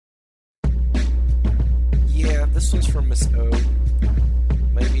this one's from Miss O.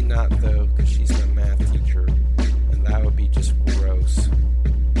 Maybe not though, because she's my math teacher, and that would be just gross.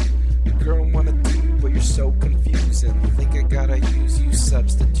 Girl, wanna do, but you're so confusing. Think I gotta use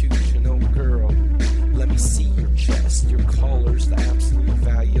u-substitution. Oh girl, let me see your chest. Your collar's the absolute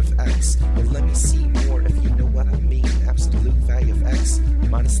value of x. But let me see more if you know what I mean. Absolute value of x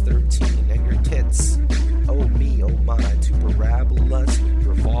minus 13. And your tits, oh me, oh my. Two parabolas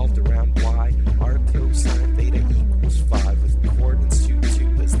revolved around y. Our cosine theta equals 5. With coordinates 2,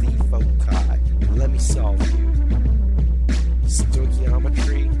 2 as the foci. Let me solve you.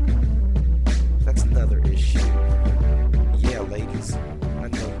 Stoichiometry, that's another issue. Yeah, ladies, I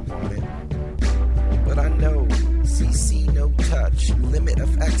know you want it. But I know, CC no touch. Limit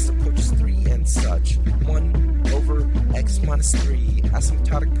of x approaches 3 and such. 1 over x minus 3.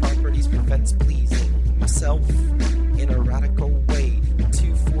 Asymptotic properties prevents pleasing myself in a radical way.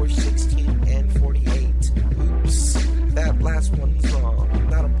 2, 4, 16, and 48. Oops, that last one's wrong.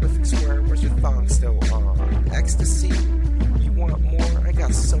 Not a perfect square, where's your thong still on? Ecstasy, you want more? I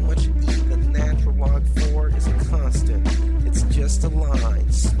got so much E. The natural log 4 is a constant. It's just a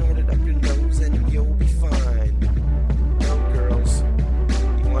line. Snort it up your nose and you'll be fine. No, girls,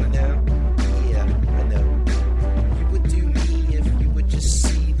 you want it now? Yeah, I know. You would do me if you would just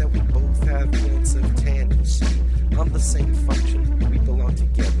see that we both have points of tangency. On the same function, we belong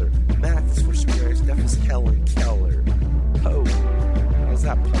together. Math is for squares, deaf as Helen Keller. Oh, how's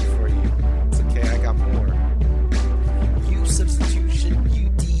that pun for you? It's okay, I got more. U-substitution,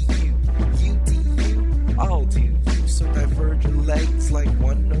 U-du, U-du, I'll do you. So diverge your legs like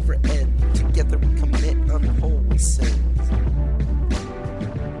 1 over n. Together we commit unholy sins.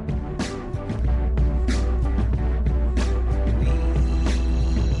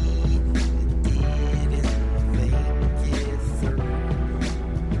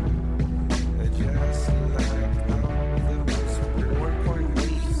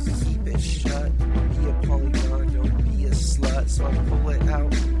 So I pull it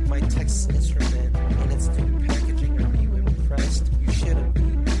out, my text instrument, and its new packaging. Are you impressed? You shouldn't be.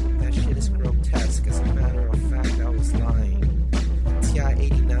 That shit is grotesque. As a matter of fact, I was lying.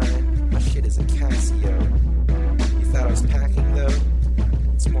 TI-89, my shit is a Casio. You thought I was packing though?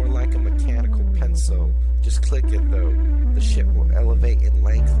 It's more like a mechanical pencil. Just click it though. The shit will elevate in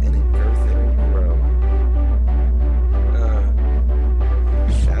length and in girth it will grow.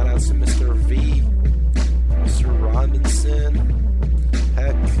 Shout out to Mr. V. Mr. Robinson,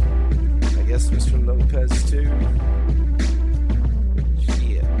 heck, I guess Mr. Lopez too.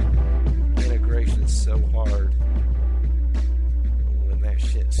 Shit, integration is so hard when that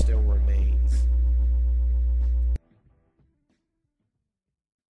shit still remains.